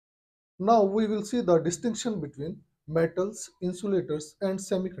Now we will see the distinction between metals, insulators and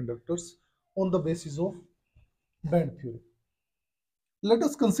semiconductors on the basis of band theory. Let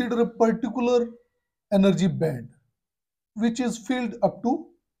us consider a particular energy band which is filled up to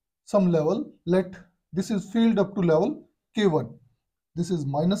some level. Let this is filled up to level K1. This is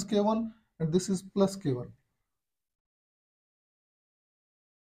minus K1 and this is plus K1.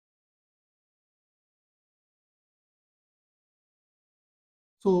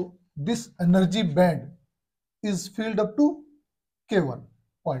 So this energy band is filled up to K1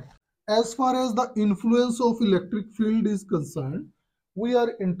 point. As far as the influence of electric field is concerned, we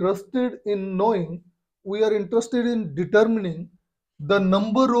are interested in knowing, we are interested in determining the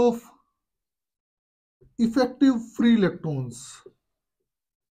number of effective free electrons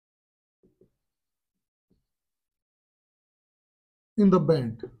in the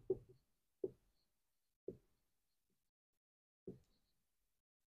band.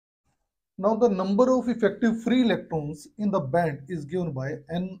 Now the number of effective free electrons in the band is given by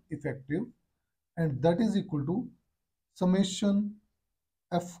N effective, and that is equal to summation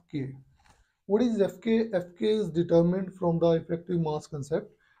Fk. What is Fk? Fk is determined from the effective mass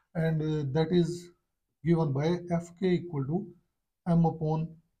concept, and that is given by Fk equal to m upon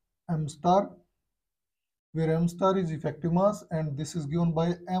m star, where m star is effective mass, and this is given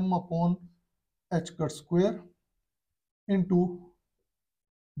by m upon h cut square into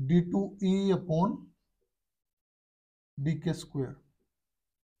d2e upon dk square.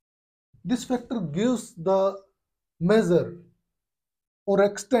 This factor gives the measure or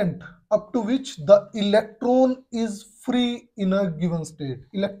extent up to which the electron is free in a given state.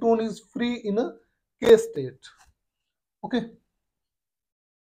 Electron is free in a K state. Okay.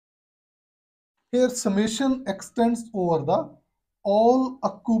 Here summation extends over the all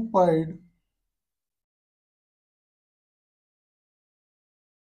occupied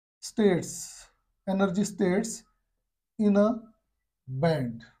states, energy states in a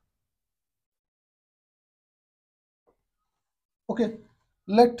band. Okay,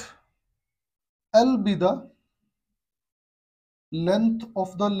 let L be the length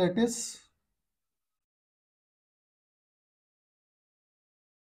of the lattice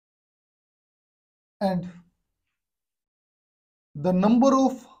and the number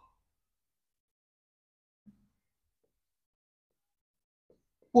of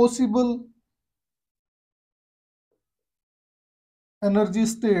possible energy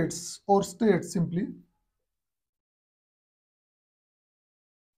states or states simply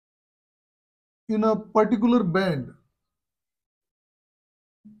in a particular band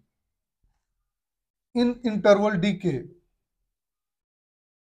in interval dk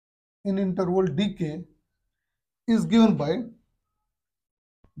is given by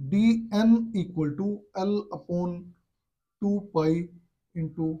dn equal to L upon 2 pi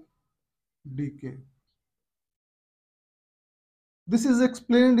into dk. This is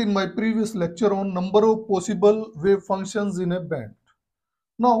explained in my previous lecture on number of possible wave functions in a band.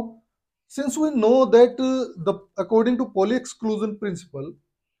 Now, since we know that according to Pauli exclusion principle,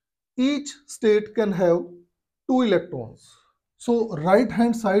 each state can have 2 electrons. So right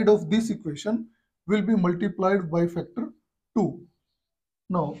hand side of this equation will be multiplied by factor 2.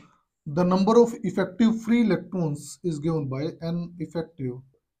 Now the number of effective free electrons is given by N effective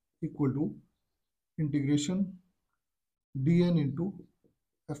equal to integration dn into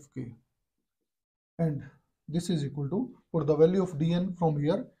Fk, and this is equal to, for the value of dn from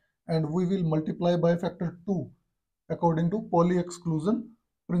here, and we will multiply by factor 2 according to Pauli exclusion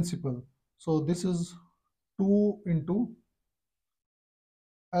principle. So this is 2 into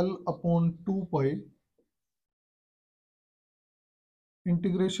L upon 2 pi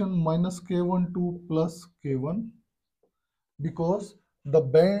integration minus k1 to plus k1, because the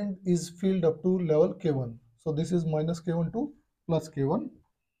band is filled up to level k1. So this is minus k1 to plus k1,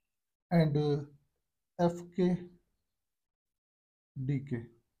 and Fk dk.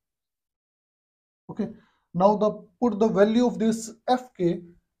 Okay, now put the value of this Fk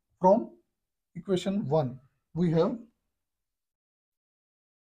from equation 1. We have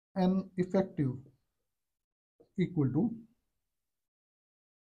N effective equal to,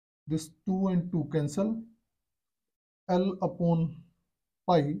 this 2 and 2 cancel, L upon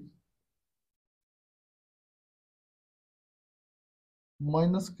pi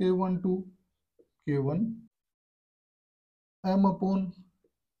minus k1 to k1 m upon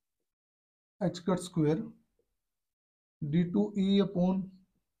h cut square d2e upon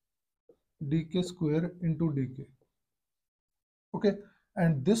dk square into dk. Okay,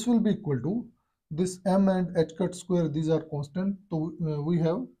 and this will be equal to this m and h cut square, these are constant, so we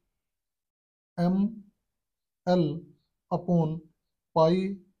have m L upon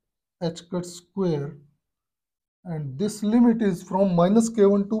pi h cut square, and this limit is from minus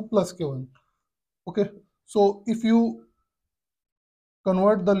k1 to plus k1. Okay, so if you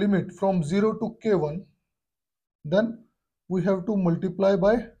convert the limit from 0 to k1, then we have to multiply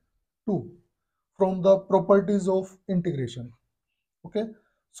by 2 from the properties of integration. Okay,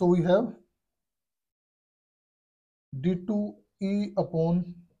 so we have d2e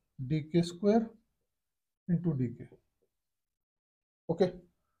upon dk square into dk. Okay,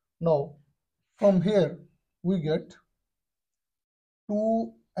 now from here we get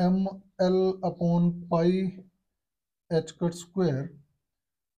 2ml upon pi h cut square,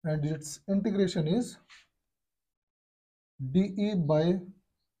 and its integration is dE by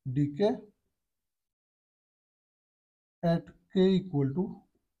dk at k equal to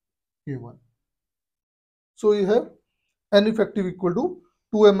k1. So we have n effective equal to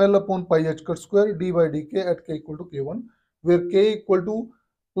 2ml upon pi h cut square d by dk at k equal to k1, where k equal to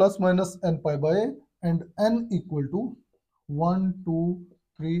plus minus n pi by a and n equal to 1, 2,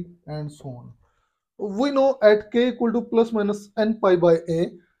 3 and so on. We know at k equal to plus minus n pi by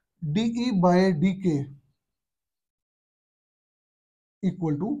a, dE by dk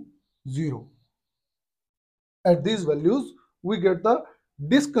equal to 0. At these values, we get the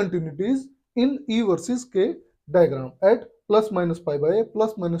discontinuities in E versus K diagram at plus minus pi by a,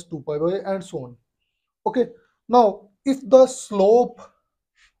 plus minus 2 pi by a and so on. Okay, now if the slope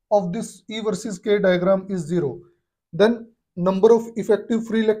of this E versus K diagram is 0, then number of effective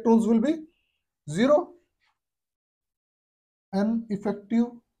free electrons will be 0. N effective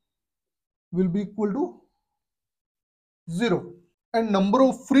will be equal to 0. And number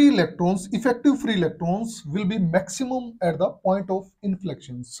of free electrons, effective free electrons, will be maximum at the point of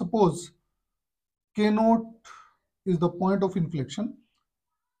inflection. Suppose K naught is the point of inflection,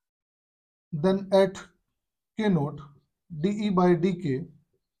 then at K naught, dE by dk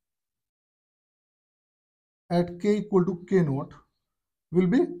at K equal to K naught will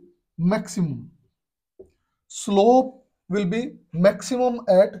be maximum. Slope will be maximum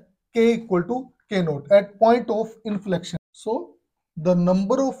at K equal to K naught at point of inflection. So the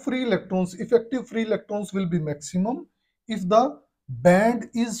number of free electrons, effective free electrons, will be maximum if the band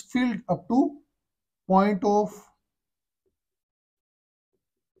is filled up to point of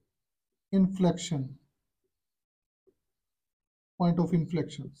inflection, point of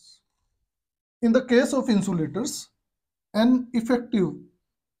inflections. In the case of insulators, N effective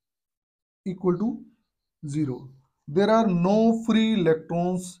equal to 0. There are no free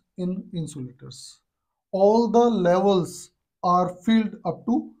electrons in insulators. All the levels are filled up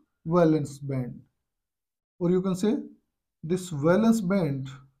to valence band, or you can say this valence band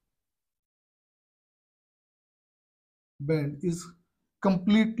is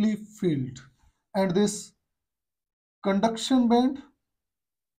completely filled, and this conduction band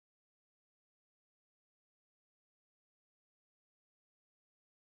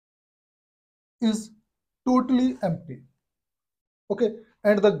is totally empty. Okay,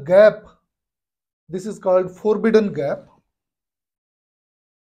 and the gap, this is called forbidden gap.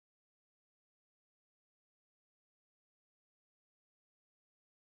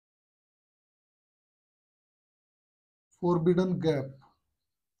 Forbidden gap,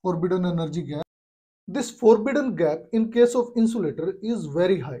 forbidden energy gap. This forbidden gap in case of insulator is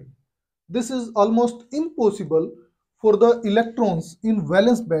very high. This is almost impossible for the electrons in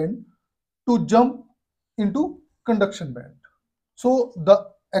valence band to jump into conduction band. So the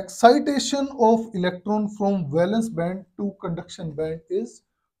excitation of electron from valence band to conduction band is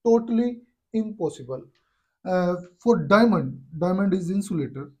totally impossible. For diamond is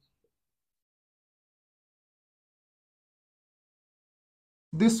insulator.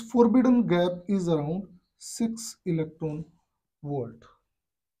 This forbidden gap is around 6 electron volt.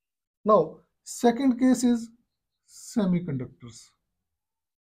 Now, second case is semiconductors.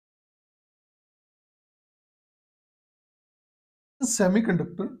 In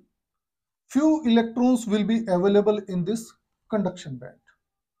semiconductor, few electrons will be available in this conduction band.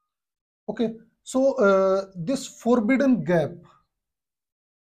 Okay, so this forbidden gap,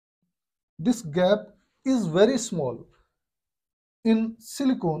 this gap is very small. In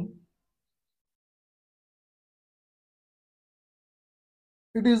silicon,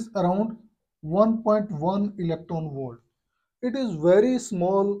 it is around 1.1 electron volt. It is very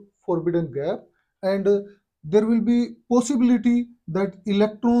small forbidden gap, and there will be possibility that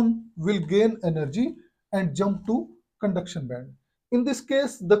electron will gain energy and jump to conduction band. In this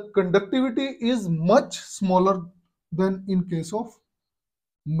case, the conductivity is much smaller than in case of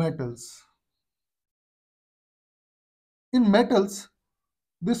metals. In metals,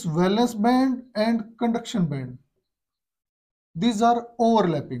 this valence band and conduction band, these are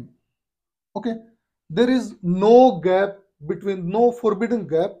overlapping. Okay, there is no forbidden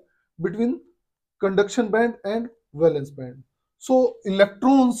gap between conduction band and valence band. So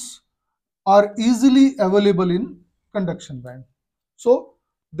electrons are easily available in conduction band. So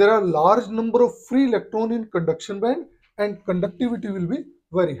there are large number of free electron in conduction band and conductivity will be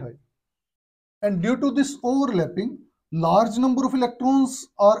very high. And due to this overlapping, large number of electrons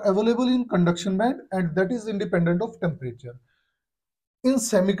are available in conduction band and that is independent of temperature. In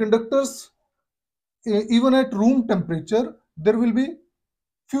semiconductors, even at room temperature, there will be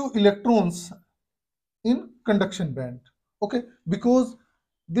few electrons in conduction band. Okay, because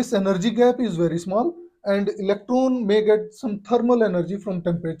this energy gap is very small and electron may get some thermal energy from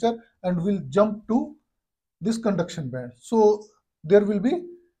temperature and will jump to this conduction band. So there will be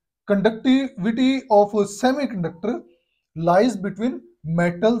conductivity of a semiconductor lies between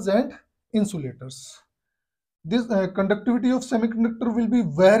metals and insulators. This conductivity of semiconductor will be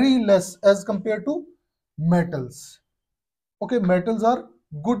very less as compared to metals. Okay, metals are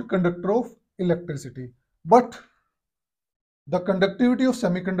good conductor of electricity, but the conductivity of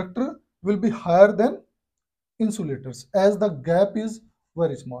semiconductor will be higher than insulators as the gap is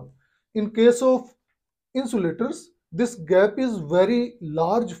very small. In case of insulators, this gap is very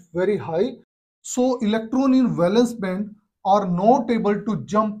large, very high. So electron in valence band are not able to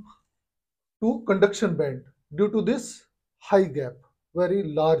jump to conduction band due to this high gap, very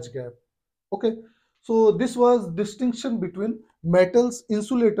large gap. Okay, so this was distinction between metals,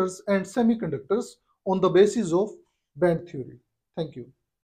 insulators and semiconductors on the basis of band theory. Thank you.